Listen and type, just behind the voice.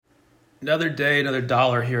Another day, another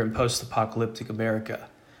dollar here in post-apocalyptic America.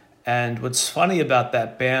 And what's funny about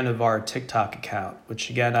that ban of our TikTok account,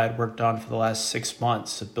 which again I'd worked on for the last 6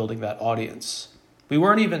 months of building that audience, we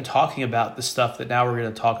weren't even talking about the stuff that now we're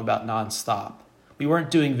going to talk about nonstop. We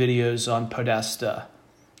weren't doing videos on Podesta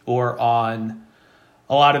or on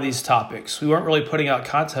a lot of these topics. We weren't really putting out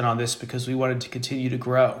content on this because we wanted to continue to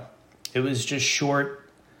grow. It was just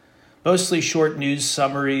mostly short news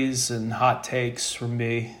summaries and hot takes from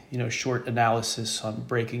me, short analysis on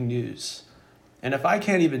breaking news. And if I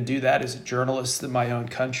can't even do that as a journalist in my own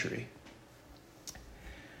country,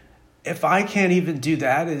 if I can't even do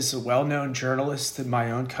that as a well-known journalist in my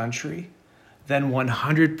own country, then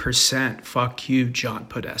 100% fuck you, John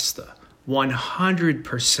Podesta.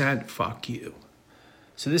 100% fuck you.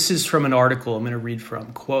 So this is from an article I'm going to read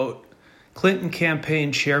from. Quote, Clinton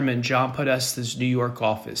campaign chairman John Podesta's New York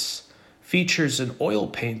office features an oil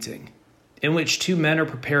painting in which two men are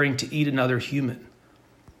preparing to eat another human.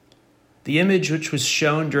 The image, which was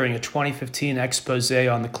shown during a 2015 expose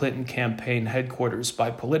on the Clinton campaign headquarters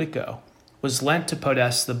by Politico, was lent to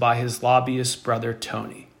Podesta by his lobbyist brother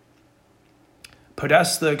Tony.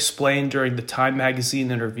 Podesta explained during the Time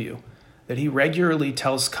magazine interview that he regularly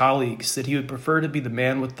tells colleagues that he would prefer to be the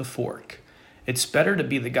man with the fork. It's better to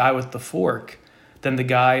be the guy with the fork than the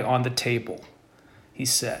guy on the table, he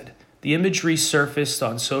said. The image resurfaced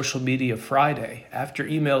on social media Friday after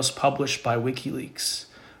emails published by WikiLeaks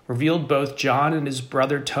revealed both John and his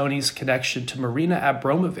brother Tony's connection to Marina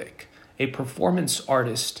Abramovic, a performance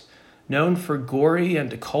artist known for gory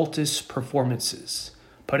and occultist performances.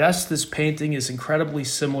 Podesta's painting is incredibly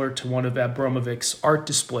similar to one of Abramovic's art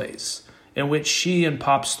displays, in which she and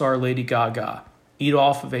pop star Lady Gaga eat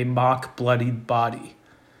off of a mock bloodied body.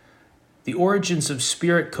 The origins of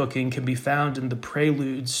spirit cooking can be found in the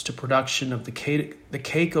preludes to production of the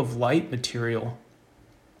cake of light material,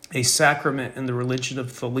 a sacrament in the religion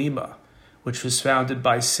of Thelema, which was founded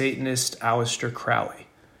by Satanist Aleister Crowley.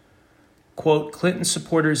 Quote, Clinton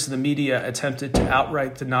supporters in the media attempted to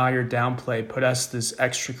outright deny or downplay Podesta's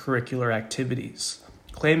extracurricular activities,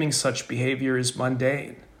 claiming such behavior is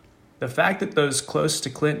mundane. The fact that those close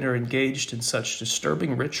to Clinton are engaged in such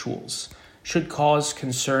disturbing rituals should cause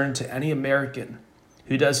concern to any American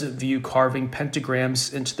who doesn't view carving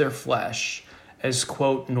pentagrams into their flesh as,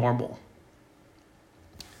 quote, normal.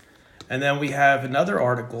 And then we have another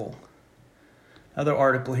article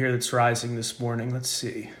here that's rising this morning. Let's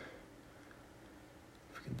see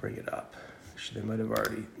if we can bring it up. Actually, they might have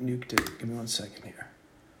already nuked it. Give me 1 second here.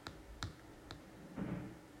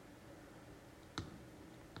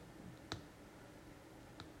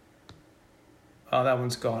 Oh, that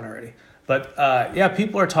one's gone already. But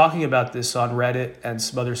people are talking about this on Reddit and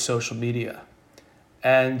some other social media.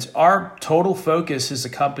 And our total focus is a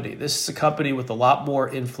company. This is a company with a lot more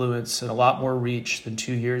influence and a lot more reach than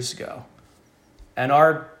 2 years ago. And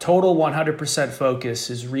our total 100% focus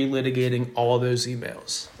is relitigating all of those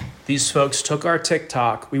emails. These folks took our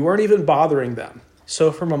TikTok. We weren't even bothering them.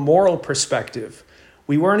 So from a moral perspective,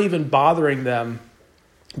 we weren't even bothering them.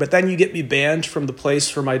 But then you get me banned from the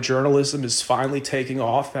place where my journalism is finally taking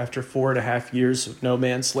off after 4.5 years of no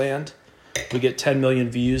man's land. We get 10 million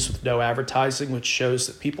views with no advertising, which shows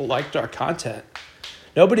that people liked our content.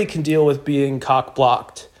 Nobody can deal with being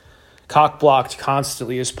cock-blocked. Cock-blocked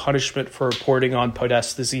constantly as punishment for reporting on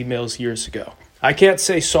Podesta's emails years ago. I can't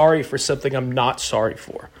say sorry for something I'm not sorry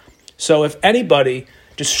for. So if anybody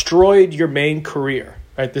destroyed your main career,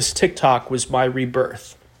 right? This TikTok was my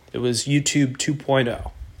rebirth. It was YouTube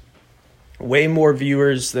 2.0. Way more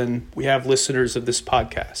viewers than we have listeners of this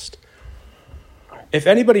podcast. If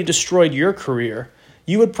anybody destroyed your career,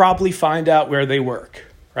 you would probably find out where they work,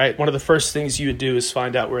 right? One of the first things you would do is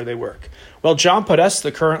find out where they work. Well, John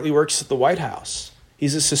Podesta currently works at the White House.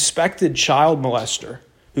 He's a suspected child molester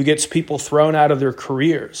who gets people thrown out of their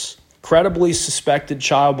careers. Credibly suspected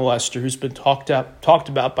child molester who's been talked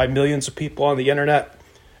about by millions of people on the internet,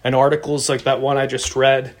 and articles like that one I just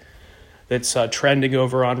read that's trending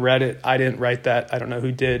over on Reddit. I didn't write that. I don't know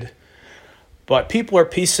who did. But people are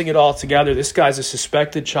piecing it all together. This guy's a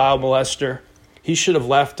suspected child molester. He should have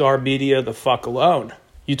left our media the fuck alone.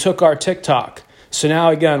 You took our TikTok. So now,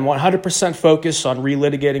 again, 100% focus on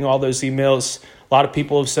relitigating all those emails. A lot of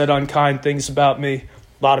people have said unkind things about me.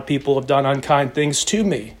 A lot of people have done unkind things to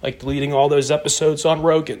me, like deleting all those episodes on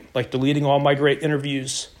Rogan, like deleting all my great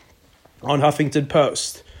interviews on Huffington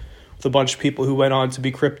Post with a bunch of people who went on to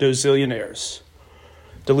be crypto zillionaires,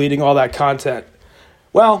 deleting all that content.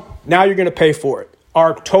 Well, now you're going to pay for it.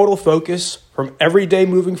 Our total focus from every day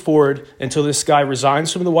moving forward until this guy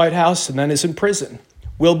resigns from the White House and then is in prison,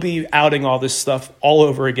 we'll be outing all this stuff all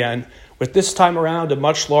over again with this time around a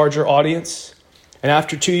much larger audience. And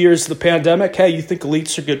after 2 years of the pandemic, hey, you think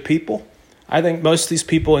elites are good people? I think most of these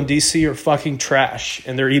people in DC are fucking trash,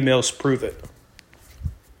 and their emails prove it.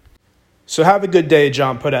 So have a good day,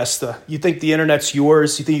 John Podesta. You think the internet's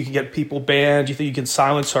yours? You think you can get people banned? You think you can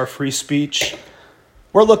silence our free speech?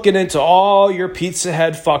 We're looking into all your Pizza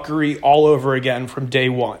Head fuckery all over again from day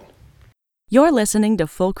one. You're listening to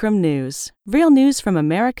Fulcrum News, real news from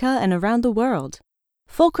America and around the world.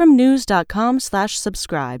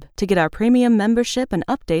 FulcrumNews.com/subscribe to get our premium membership and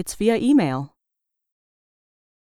updates via email.